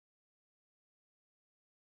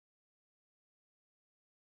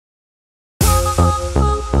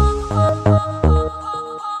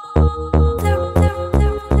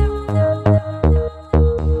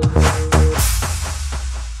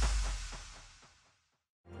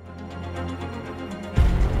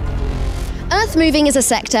Earthmoving is a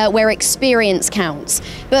sector where experience counts,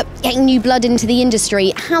 but getting new blood into the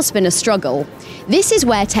industry has been a struggle. This is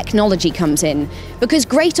where technology comes in, because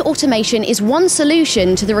greater automation is one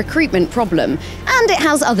solution to the recruitment problem, and it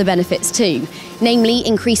has other benefits too, namely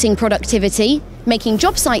increasing productivity, making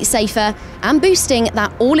job sites safer, and boosting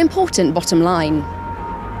that all-important bottom line.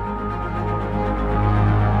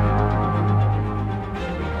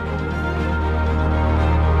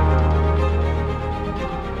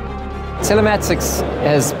 Telematics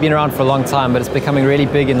has been around for a long time, but it's becoming really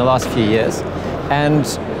big in the last few years. And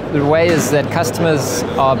the way is that customers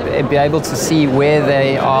are be able to see where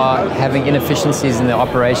they are having inefficiencies in their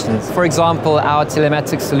operations. For example, our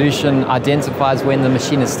telematics solution identifies when the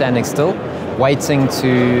machine is standing still, waiting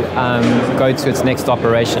to go to its next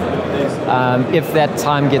operation. If that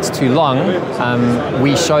time gets too long,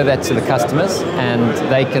 we show that to the customers and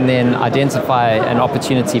they can then identify an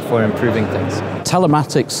opportunity for improving things.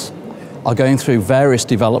 Telematics are going through various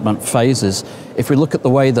development phases. If we look at the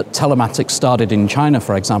way that telematics started in China,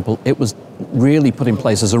 for example, it was really put in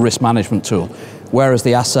place as a risk management tool. Where is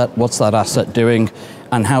the asset, what's that asset doing,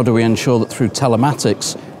 and how do we ensure that through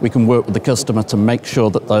telematics we can work with the customer to make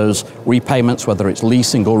sure that those repayments, whether it's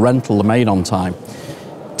leasing or rental, are made on time.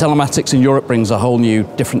 Telematics in Europe brings a whole new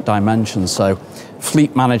different dimension, so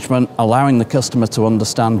fleet management, allowing the customer to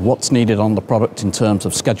understand what's needed on the product in terms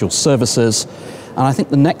of scheduled services. And I think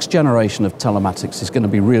the next generation of telematics is going to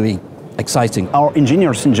be really exciting. Our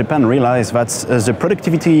engineers in Japan realize that the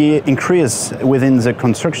productivity increase within the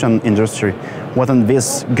construction industry wasn't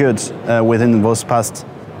this good within those past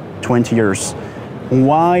 20 years.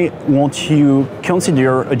 Why won't you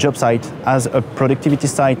consider a job site as a productivity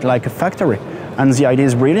site like a factory? And the idea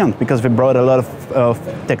is brilliant because they brought a lot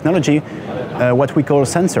of technology, what we call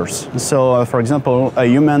sensors. So, for example, a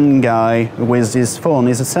human guy with his phone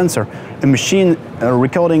is a sensor. A machine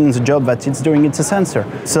recording the job that it's doing, it's a sensor.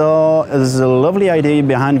 So the lovely idea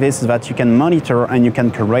behind this is that you can monitor and you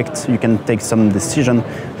can correct, you can take some decision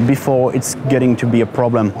before it's getting to be a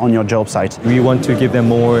problem on your job site. We want to give them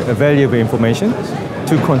more valuable information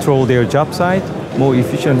to control their job site more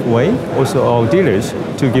efficient way. Also our dealers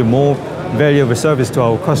to give more valuable service to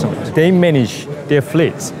our customers. They manage their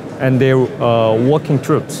fleets and their working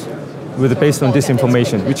troops based on this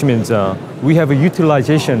information, which means we have a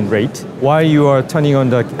utilization rate. While you are turning on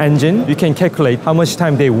the engine, you can calculate how much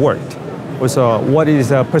time they worked. Also, what is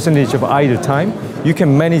the percentage of idle time. You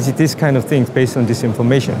can manage this kind of things based on this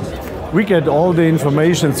information. We get all the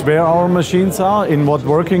information where our machines are, in what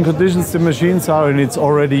working conditions the machines are, and it's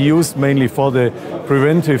already used mainly for the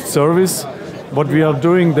preventive service. What we are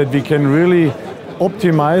doing that we can really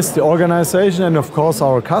optimize the organization, and of course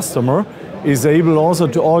our customer is able also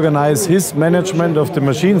to organize his management of the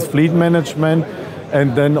machines, fleet management,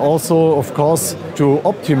 and then also of course to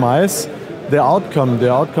optimize the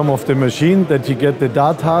outcome of the machine, that he get the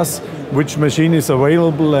data, which machine is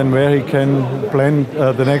available and where he can plan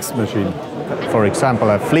the next machine. For example,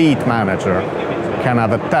 a fleet manager can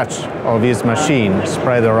have a touch of his machine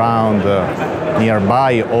spread around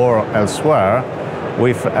nearby or elsewhere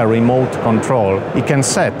with a remote control. He can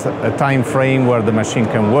set a time frame where the machine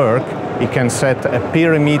can work. He can set a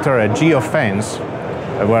perimeter, a geofence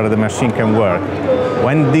where the machine can work.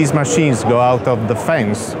 When these machines go out of the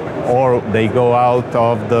fence or they go out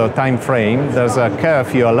of the time frame, there's a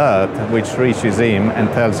curfew alert which reaches him and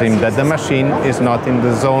tells him that the machine is not in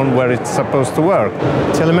the zone where it's supposed to work.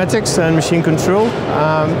 Telematics and machine control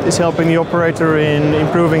is helping the operator in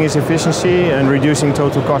improving his efficiency and reducing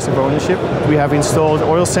total cost of ownership. We have installed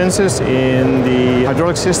oil sensors in the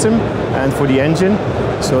hydraulic system and for the engine,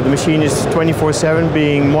 so the machine is 24/7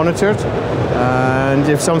 being monitored. And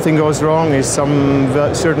if something goes wrong, if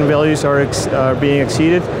certain values are being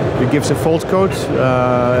exceeded, it gives a fault code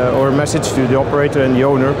or a message to the operator and the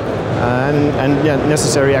owner, and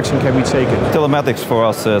necessary action can be taken. Telematics for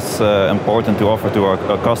us is important to offer to our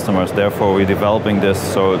customers. Therefore, we're developing this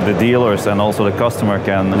so the dealers and also the customer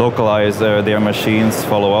can localize their machines,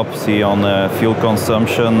 follow up, see on fuel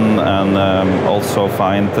consumption, and also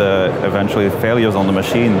find eventually failures on the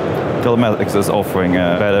machine. Telematics is offering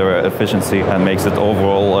better efficiency and makes it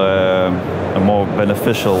overall a more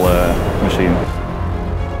beneficial machine.